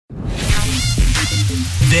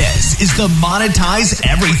This is the Monetize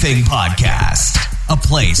Everything podcast, a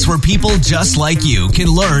place where people just like you can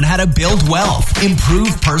learn how to build wealth,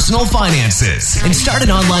 improve personal finances, and start an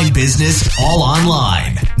online business all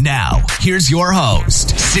online. Now, here's your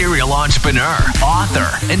host, serial entrepreneur, author,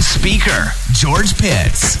 and speaker, George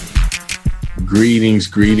Pitts.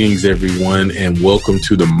 Greetings, everyone, and welcome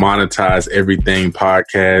to the Monetize Everything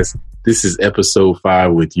podcast. This is episode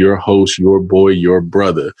 5 with your host, your boy, your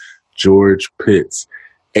brother, George Pitts,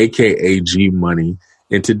 aka G Money.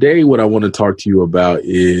 And today what I want to talk to you about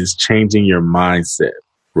is changing your mindset,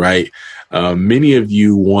 right? Many of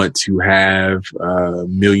you want to have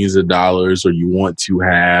millions of dollars, or you want to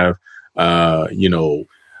have,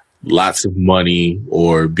 lots of money,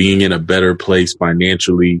 or being in a better place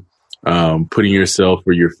financially, putting yourself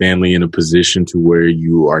or your family in a position to where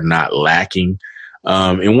you are not lacking.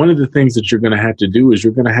 And one of the things that you're going to have to do is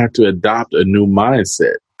you're going to have to adopt a new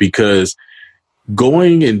mindset, because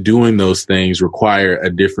going and doing those things require a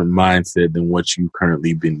different mindset than what you've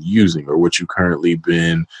currently been using or what you've currently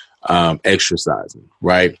been exercising,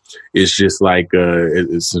 right? It's just like,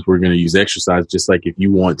 since we're going to use exercise, just like if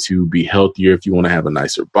you want to be healthier, if you want to have a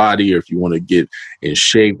nicer body, or if you want to get in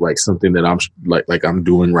shape, like something that I'm like I'm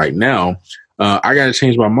doing right now, I got to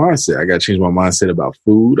change my mindset. I got to change my mindset about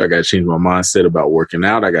food. I got to change my mindset about working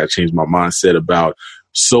out. I got to change my mindset about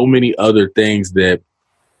so many other things that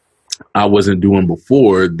I wasn't doing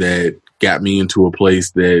before that got me into a place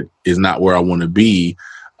that is not where I want to be,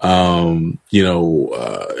 health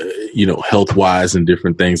wise and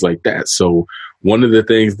different things like that. So one of the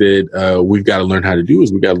things that we've got to learn how to do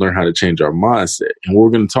is we got to learn how to change our mindset. And what we're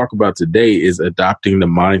going to talk about today is adopting the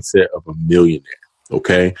mindset of a millionaire.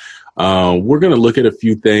 Okay. We're going to look at a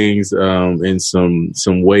few things and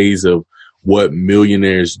some ways of what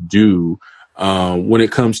millionaires do when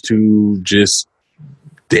it comes to just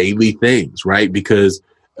daily things, right? Because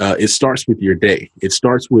it starts with your day. It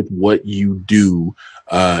starts with what you do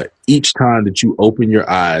each time that you open your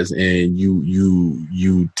eyes and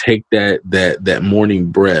you take that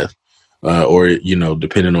morning breath, or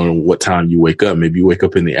depending on what time you wake up. Maybe you wake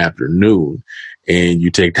up in the afternoon and you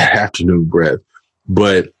take that afternoon breath.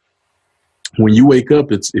 But when you wake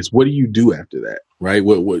up, it's what do you do after that, right?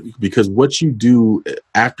 Because what you do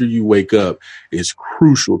after you wake up is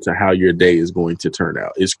crucial to how your day is going to turn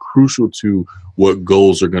out. It's crucial to what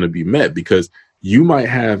goals are going to be met, because you might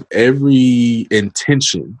have every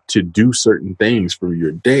intention to do certain things for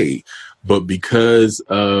your day, but because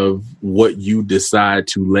of what you decide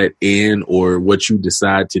to let in, or what you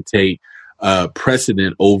decide to take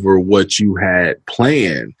precedent over what you had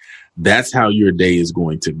planned, that's how your day is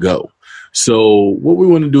going to go. So what we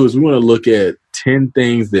want to do is we want to look at 10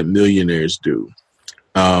 things that millionaires do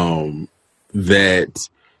that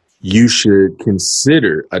you should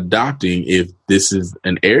consider adopting if this is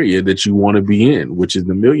an area that you want to be in, which is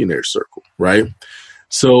the millionaire circle, right?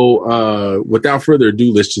 So without further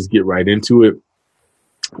ado, let's just get right into it.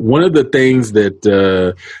 One of the things that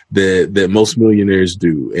most millionaires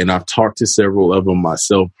do, and I've talked to several of them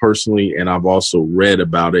myself personally, and I've also read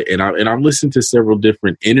about it, and I've listened to several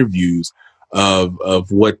different interviews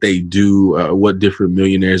of what they do, what different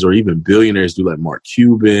millionaires or even billionaires do, like Mark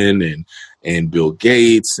Cuban and Bill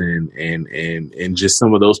Gates and just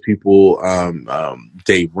some of those people,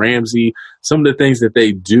 Dave Ramsey, some of the things that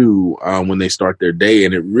they do when they start their day,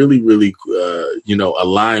 and it really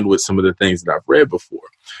aligned with some of the things that I've read before.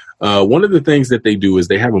 One of the things that they do is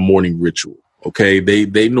they have a morning ritual. Okay,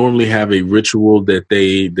 they normally have a ritual that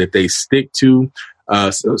they stick to.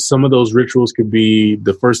 So some of those rituals could be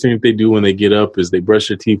the first thing that they do when they get up is they brush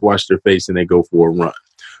their teeth, wash their face, and they go for a run,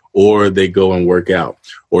 or they go and work out,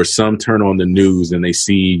 or some turn on the news and they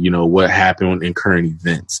see, what happened in current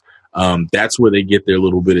events. That's where they get their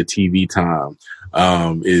little bit of TV time,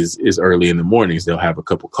 is early in the mornings. They'll have a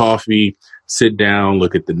cup of coffee, sit down,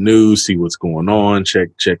 look at the news, see what's going on,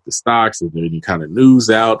 check the stocks, if there's any kind of news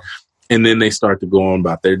out, and then they start to go on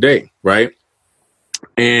about their day, right?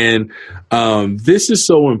 And this is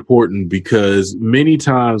so important because many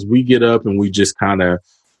times we get up and we just kind of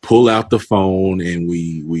pull out the phone and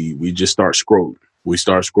we just start scrolling. We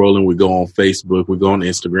start scrolling. We go on Facebook. We go on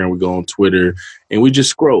Instagram. We go on Twitter, and we just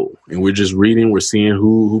scroll. And we're just reading. We're seeing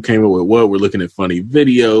who came up with what. We're looking at funny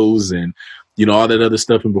videos and all that other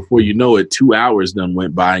stuff. And before you know it, 2 hours done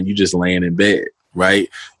went by, and you just laying in bed. Right?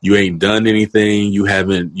 You ain't done anything. You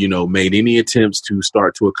haven't, made any attempts to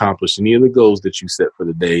start to accomplish any of the goals that you set for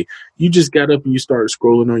the day. You just got up and you started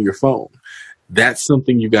scrolling on your phone. that's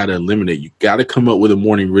something you got to eliminate. You got to come up with a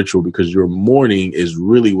morning ritual, because your morning is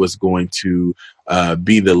really what's going to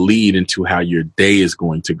be the lead into how your day is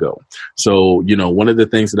going to go. So, one of the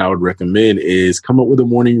things that I would recommend is come up with a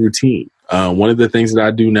morning routine. One of the things that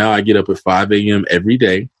I do now, I get up at 5 a.m. every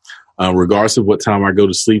day. Regardless of what time I go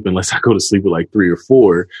to sleep, unless I go to sleep at like 3 or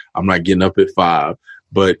 4, I'm not getting up at 5.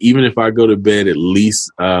 But even if I go to bed at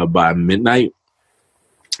least by midnight,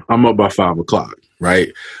 I'm up by 5 o'clock,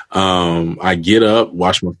 right? I get up,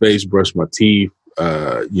 wash my face, brush my teeth,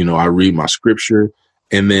 I read my scripture,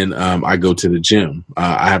 and then I go to the gym.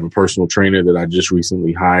 I have a personal trainer that I just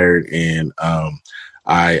recently hired, and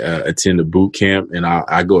I attend a boot camp, and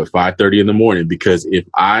I go at 5:30 in the morning, because if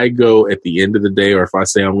I go at the end of the day, or if I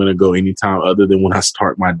say I'm going to go anytime other than when I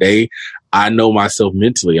start my day, I know myself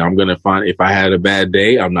mentally. I'm going to find, if I had a bad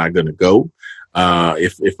day, I'm not going to go.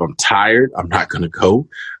 If I'm tired, I'm not going to go.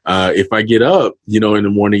 If I get up, in the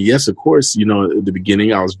morning, yes, of course, at the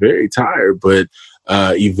beginning I was very tired, but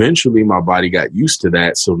eventually my body got used to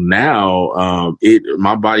that. So now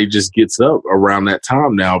my body just gets up around that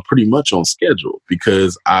time now, pretty much on schedule,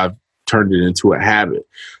 because I've turned it into a habit.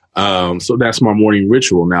 So that's my morning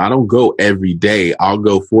ritual. Now, I don't go every day. I'll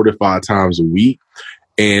go 4 to 5 times a week.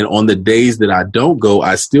 And on the days that I don't go,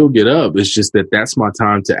 I still get up. It's just that that's my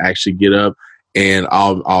time to actually get up, and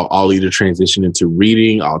I'll either transition into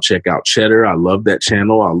reading. I'll check out Cheddar. I love that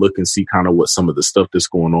channel. I'll look and see kind of what some of the stuff that's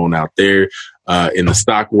going on out there in the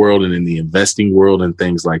stock world and in the investing world and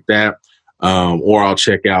things like that. Or I'll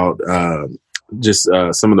check out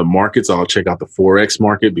some of the markets. I'll check out the Forex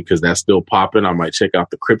market, because that's still popping. I might check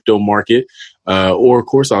out the crypto market. Or, of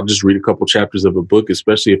course, I'll just read a couple chapters of a book,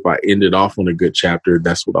 especially if I ended off on a good chapter.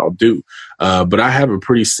 That's what I'll do. But I have a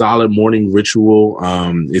pretty solid morning ritual.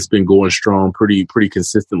 It's been going strong pretty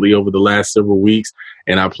consistently over the last several weeks.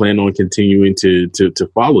 And I plan on continuing to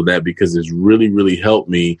follow that, because it's really, really helped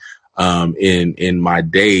me in my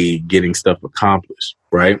day getting stuff accomplished.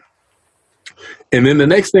 Right. And then the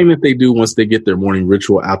next thing that they do once they get their morning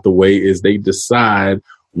ritual out the way is they decide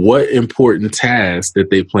what important tasks that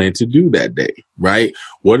they plan to do that day, right?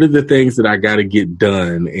 What are the things that I got to get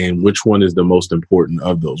done, and which one is the most important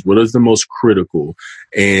of those? What is the most critical?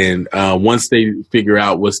 And once they figure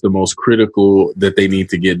out what's the most critical that they need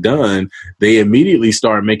to get done, they immediately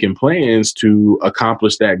start making plans to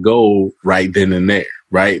accomplish that goal right then and there,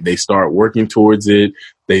 right? They start working towards it.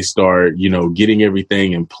 They start, getting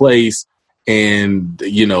everything in place. And, they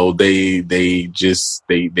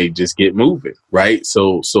just get moving. Right.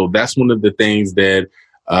 So that's one of the things that,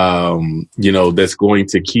 that's going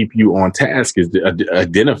to keep you on task, is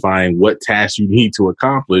identifying what tasks you need to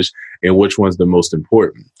accomplish and which one's the most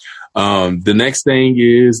important. The next thing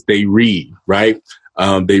is they read. Right.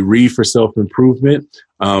 They read for self-improvement.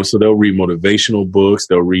 So they'll read motivational books.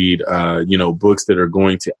 They'll read, books that are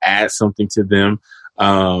going to add something to them.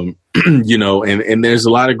 And there's a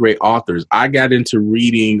lot of great authors. I got into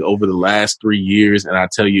reading over the last 3 years, and I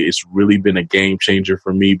tell you, it's really been a game changer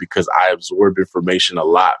for me, because I absorb information a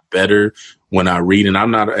lot better when I read. And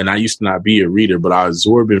I used to not be a reader, but I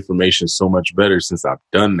absorb information so much better since I've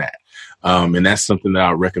done that. And that's something that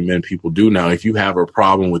I recommend people do now. If you have a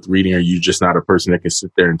problem with reading, or you're just not a person that can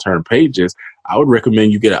sit there and turn pages, I would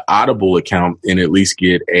recommend you get an Audible account and at least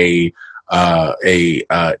get a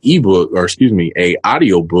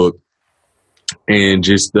audio book, and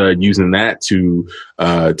just using that to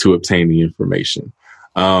obtain the information.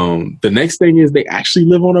 The next thing is they actually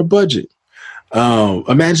live on a budget.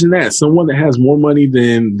 Imagine that, someone that has more money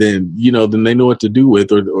than they know what to do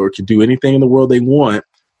with, or can do anything in the world they want.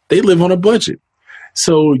 They live on a budget.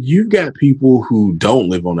 So you've got people who don't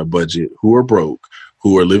live on a budget, who are broke,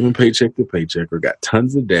 who are living paycheck to paycheck, or got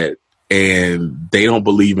tons of debt, and they don't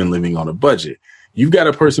believe in living on a budget. You've got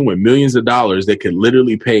a person with millions of dollars that could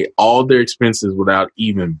literally pay all their expenses without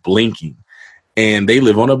even blinking. And they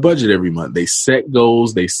live on a budget every month. They set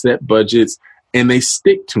goals, they set budgets, and they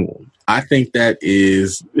stick to them. I think that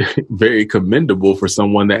is very commendable for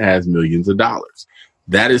someone that has millions of dollars.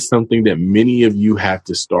 That is something that many of you have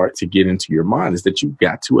to start to get into your mind, is that you've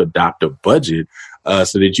got to adopt a budget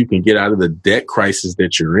so that you can get out of the debt crisis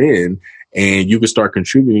that you're in, and you can start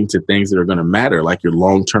contributing to things that are going to matter, like your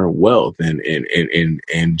long-term wealth and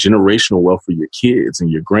generational wealth for your kids and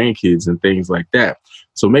your grandkids and things like that.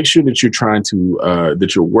 So make sure that you're trying to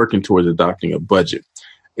that you're working towards adopting a budget.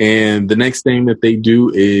 And the next thing that they do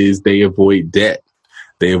is they avoid debt.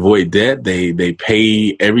 They avoid debt. They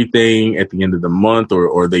pay everything at the end of the month,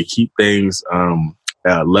 or they keep things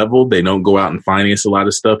level. They don't go out and finance a lot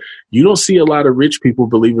of stuff. You don't see a lot of rich people,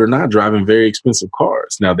 believe it or not, driving very expensive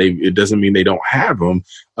cars. Now, it doesn't mean they don't have them,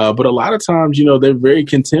 but a lot of times, they're very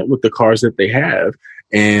content with the cars that they have,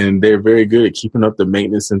 and they're very good at keeping up the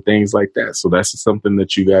maintenance and things like that. So that's something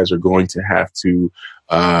that you guys are going to have to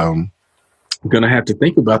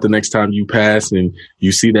think about the next time you pass and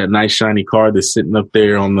you see that nice shiny car that's sitting up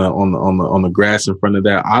there on the grass in front of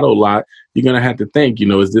that auto lot. You're going to have to think,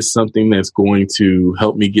 is this something that's going to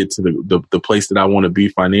help me get to the place that I want to be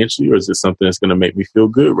financially, or is this something that's going to make me feel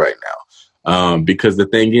good right now? Because the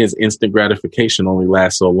thing is, instant gratification only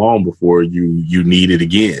lasts so long before you need it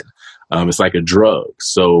again. It's like a drug.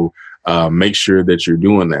 So make sure that you're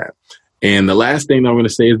doing that. And the last thing I'm going to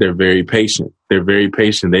say is they're very patient. They're very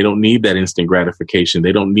patient. They don't need that instant gratification.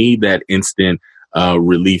 They don't need that instant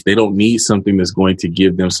relief. They don't need something that's going to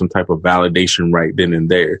give them some type of validation right then and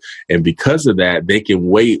there. And because of that, they can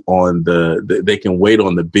wait on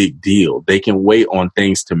the big deal. They can wait on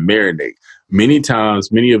things to marinate. Many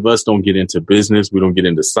times, many of us don't get into business. We don't get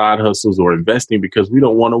into side hustles or investing because we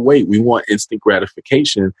don't want to wait. We want instant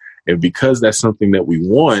gratification. And because that's something that we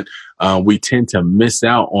want, we tend to miss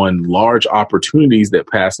out on large opportunities that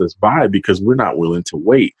pass us by because we're not willing to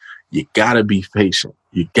wait. You got to be patient.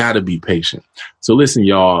 You got to be patient. So listen,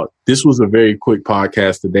 y'all, this was a very quick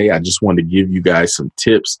podcast today. I just wanted to give you guys some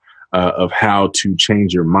tips of how to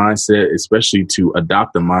change your mindset, especially to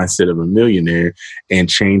adopt the mindset of a millionaire and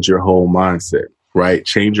change your whole mindset. Right?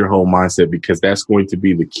 Change your whole mindset, because that's going to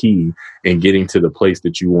be the key in getting to the place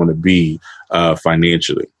that you want to be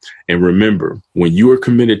financially. And remember, when you are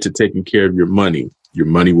committed to taking care of your money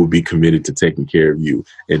will be committed to taking care of you.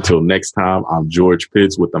 Until next time, I'm George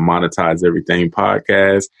Pitts with the Monetize Everything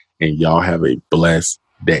podcast, and y'all have a blessed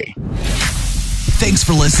day. Thanks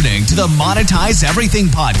for listening to the Monetize Everything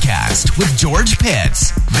podcast with George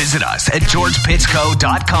Pitts. Visit us at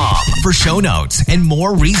georgepittsco.com for show notes and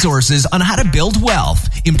more resources on how to build wealth,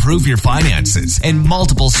 improve your finances, and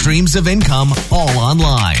multiple streams of income all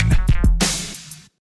online.